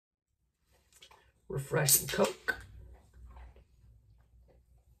refreshing Coke.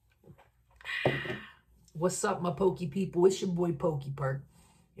 What's up, my Poke people? It's your boy PokePerk,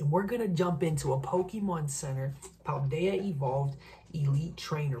 and we're gonna jump into a Pokemon Center Paldea Evolved Elite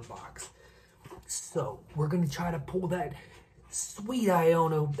Trainer box. So we're gonna try to pull that sweet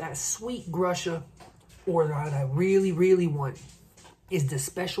Iono, that sweet Grusha, or that I really want is the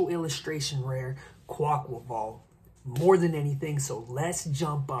special illustration rare Quaquaval. More than anything, so let's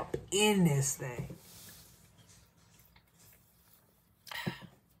jump up in this thing.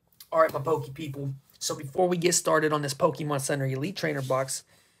 All right, my Poke people. So before we get started on this Pokemon Center Elite Trainer box,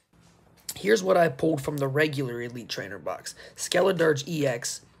 here's what I pulled from the regular Elite Trainer box. Skeledirge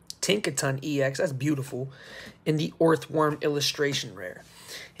EX, Tinkaton EX, that's beautiful, and the Earthworm illustration rare.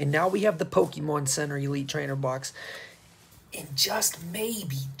 And now we have the Pokemon Center Elite Trainer box. And just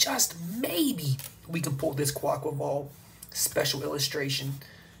maybe, we can pull this Quaquaval special illustration.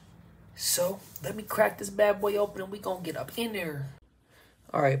 So let me crack this bad boy open and we gonna get up in there.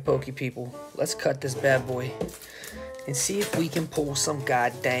 All right, Poke people, let's cut this bad boy and see if we can pull some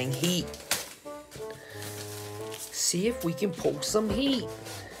god dang heat. See if we can pull some heat.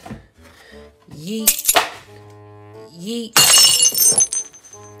 Yeet. Yeet.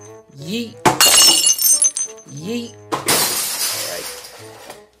 Yeet. Yeet.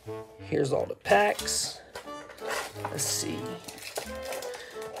 Here's all the packs. Let's see.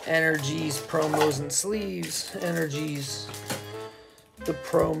 Energies, promos, and sleeves. Energies. The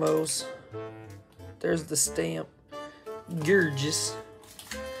promos. There's the stamp. Gorgeous.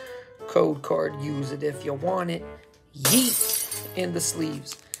 Code card. Use it if you want it. Yeet. And the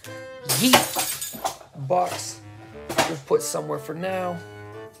sleeves. Yeet. Box. We'll put somewhere for now.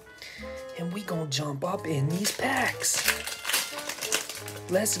 And we gonna jump up in these packs.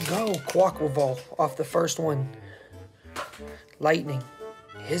 Let's go. Quaquaval off the first one. Lightning.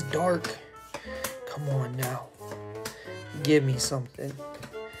 It's dark. Come on now. Give me something.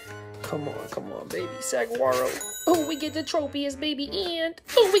 Come on, baby. Saguaro. Oh, we get the Tropius, baby. And,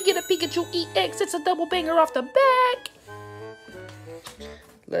 oh, we get a Pikachu EX. It's a double banger off the back.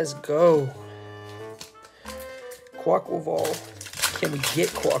 Let's go. Quaquaval. Can we get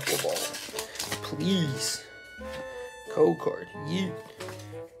Quaquaval? Please. Code card. Yeet.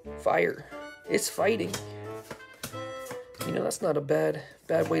 Fire. It's fighting. You know, that's not a bad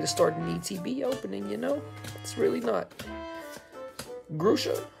way to start an ETB opening, you know? It's really not.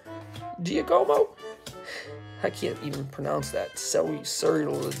 Grusha. Giacomo. I can't even pronounce that.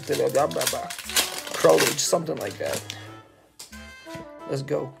 Crowledge, something like that. Let's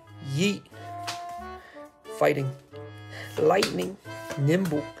go. Yeet. Fighting. Lightning.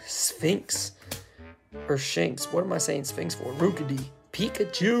 Nimble. Sphinx. Or Shinx. What am I saying Sphinx for? Rookidee.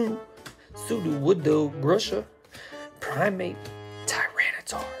 Pikachu, Sudowoodo, Grusha, Primate,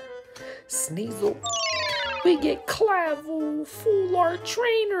 Tyranitar, Sneasel. We get Clavel, Full Art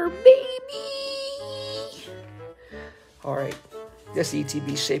Trainer, baby. All right, this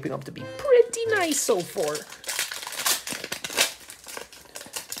ETB is shaping up to be pretty nice so far.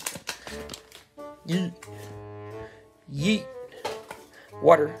 Yeet, yeet,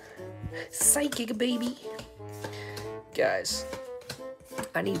 water, Psychic, baby. Guys.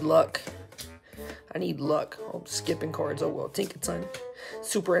 I need luck. Oh, skipping cards. Oh, well. Tinkaton.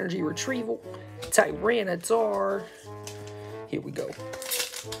 Super Energy Retrieval. Tyranitar. Here we go.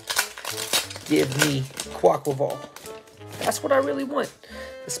 Give me Quaquaval. That's what I really want.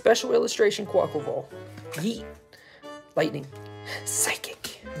 The special illustration Quaquaval. Yeet. Lightning.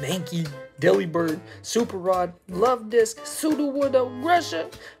 Psychic. Mankey. Delibird. Super Rod. Love Disc. Sudowoodo.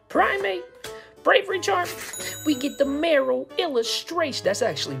 Grusha. Primate. Bravery Charm. We get the Marrow illustration. That's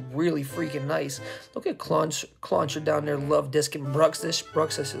actually really freaking nice. Look at Clauncher down there. Love Disc and Bruxus.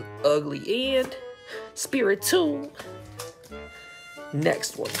 Bruxus is ugly. And Spirit 2.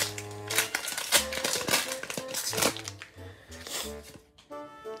 Next one.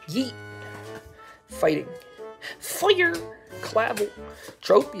 Yeet. Fighting. Fire. Clavel.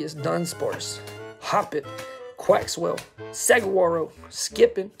 Tropius. Dunsparce. Hoppip. Quaxwell. Saguaro.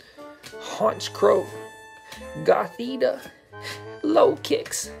 Skipping. Haunch Crow, Gothita, Low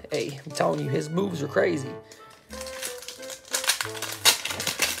Kicks. Hey, I'm telling you, his moves are crazy.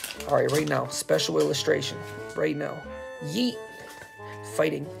 All right, right now, special illustration. Right now, Yeet,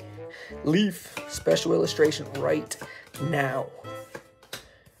 Fighting, Leaf, special illustration right now.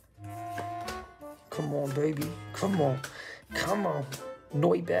 Come on, baby. Come on.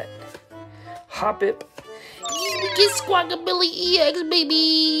 Noibat, Hoppip. We get Squawkabilly EX,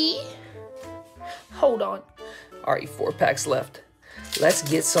 baby. Hold on. All right, 4 packs left. Let's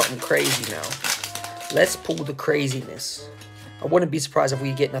get something crazy now. Let's pull the craziness. I wouldn't be surprised if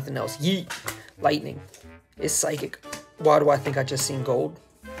we get nothing else. Yeet. Lightning. It's psychic. Why do I think I just seen gold?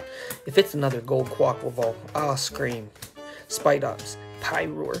 If it's another gold Quaquaval, I'll scream. Spidops,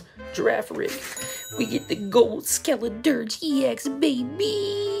 Pyroar, Giraffe Rig. We get the gold Skeledirge EX,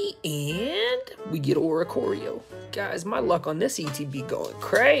 baby! And we get Oricorio. Guys, my luck on this ETB going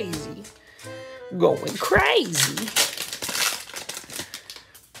crazy. Going crazy.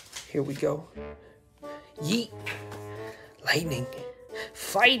 Here we go. Yeet. Lightning.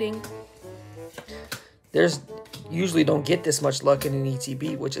 Fighting. There's usually don't get this much luck in an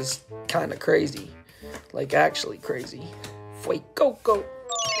ETB, which is kind of crazy. Like, actually crazy. Fuecoco.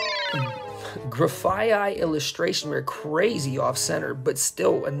 Graphii illustration. We're crazy off center, but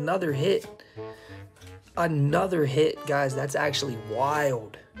still another hit. Another hit, guys. That's actually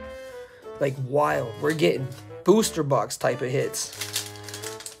wild. Like, wild. We're getting booster box type of hits.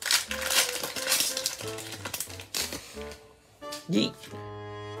 Yeet.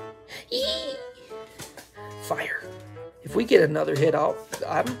 Yee. Fire. If we get another hit, I'll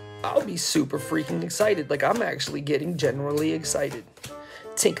be super freaking excited. Like, I'm actually getting generally excited.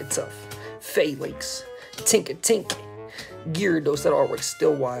 Tinkatuff, Phalanx, Tink. Gyarados, that artwork's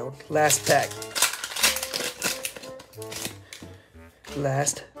still wild. Last pack.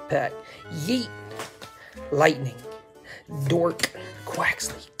 Last pack. Yeet. Lightning. Dork.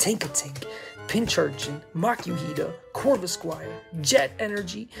 Quaxley. Tinkatink. Pincharchin. Makuhita. Corvisquire. Jet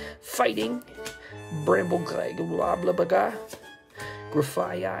Energy. Fighting. Brambleclag. Blah blah blah.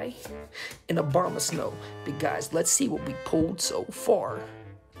 Graphii. And Abomasnow. But guys, let's see what we pulled so far.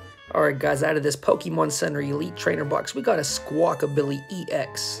 Alright guys, out of this Pokemon Center Elite Trainer box, we got a Squawkabilly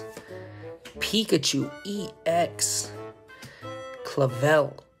EX. Pikachu EX.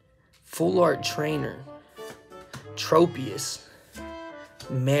 Clavel, Full Art Trainer, Tropius,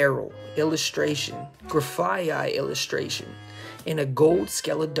 Meryl, illustration, Graphii illustration, and a gold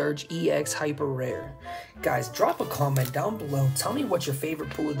Skeledirge EX Hyper Rare. Guys, drop a comment down below. Tell me what your favorite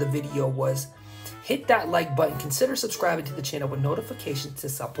pull of the video was. Hit that like button. Consider subscribing to the channel with notifications to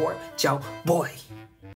support Joe Boy.